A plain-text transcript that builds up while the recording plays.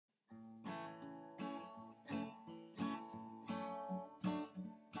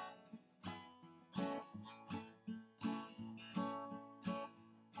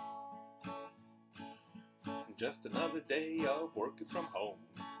Just another day of working from home,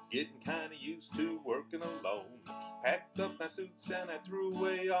 getting kinda used to working alone. Packed up my suits and I threw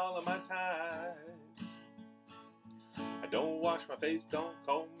away all of my ties. I don't wash my face, don't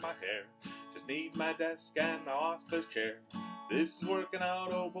comb my hair, just need my desk and my office chair. This is working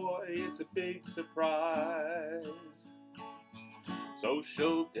out, oh boy, it's a big surprise.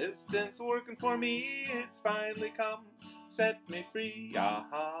 Social distance working for me, it's finally come, set me free,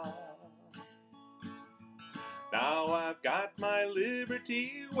 aha. Now I've got my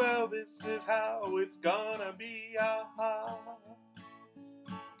liberty, well this is how it's gonna be, aha.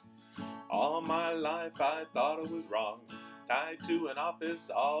 All my life I thought it was wrong, tied to an office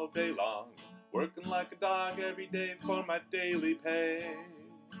all day long, working like a dog every day for my daily pay.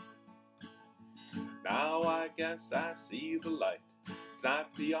 Now I guess I see the light, it's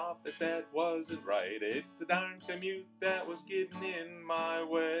not the office that wasn't right, it's the darn commute that was getting in my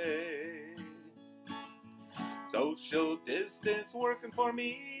way. Social distance working for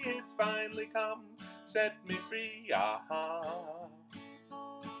me, it's finally come, set me free, aha.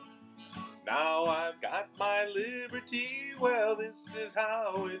 Now I've got my liberty, well this is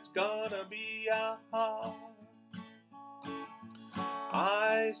how it's gonna be, aha.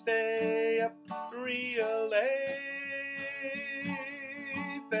 I stay up real late,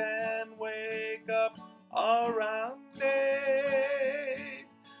 then wake up around 8.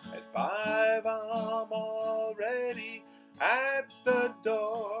 At 5 I'm already at the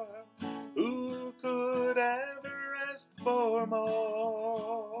door. Who could ever ask for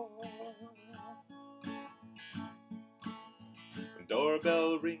more? When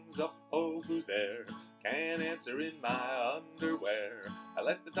doorbell rings up, oh who's there? Can't answer in my underwear. I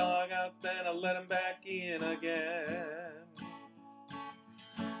let the dog out, then I let him back in again.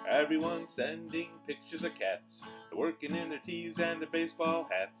 Everyone's sending pictures of cats, they're working in their tees and their baseball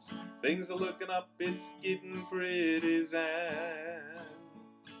hats. Things are looking up, it's getting pretty zen.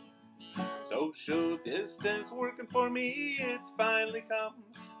 Social distance working for me, it's finally come,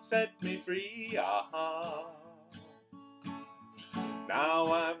 set me free, aha.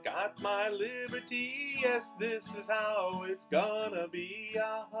 Now I've got my liberty, yes this is how it's gonna be,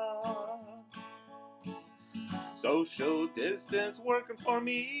 aha. Social distance working for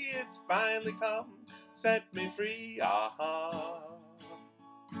me, it's finally come, set me free, aha.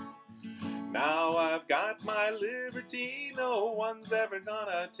 Now I've got my liberty, no one's ever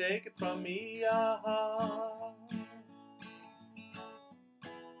gonna take it from me, aha.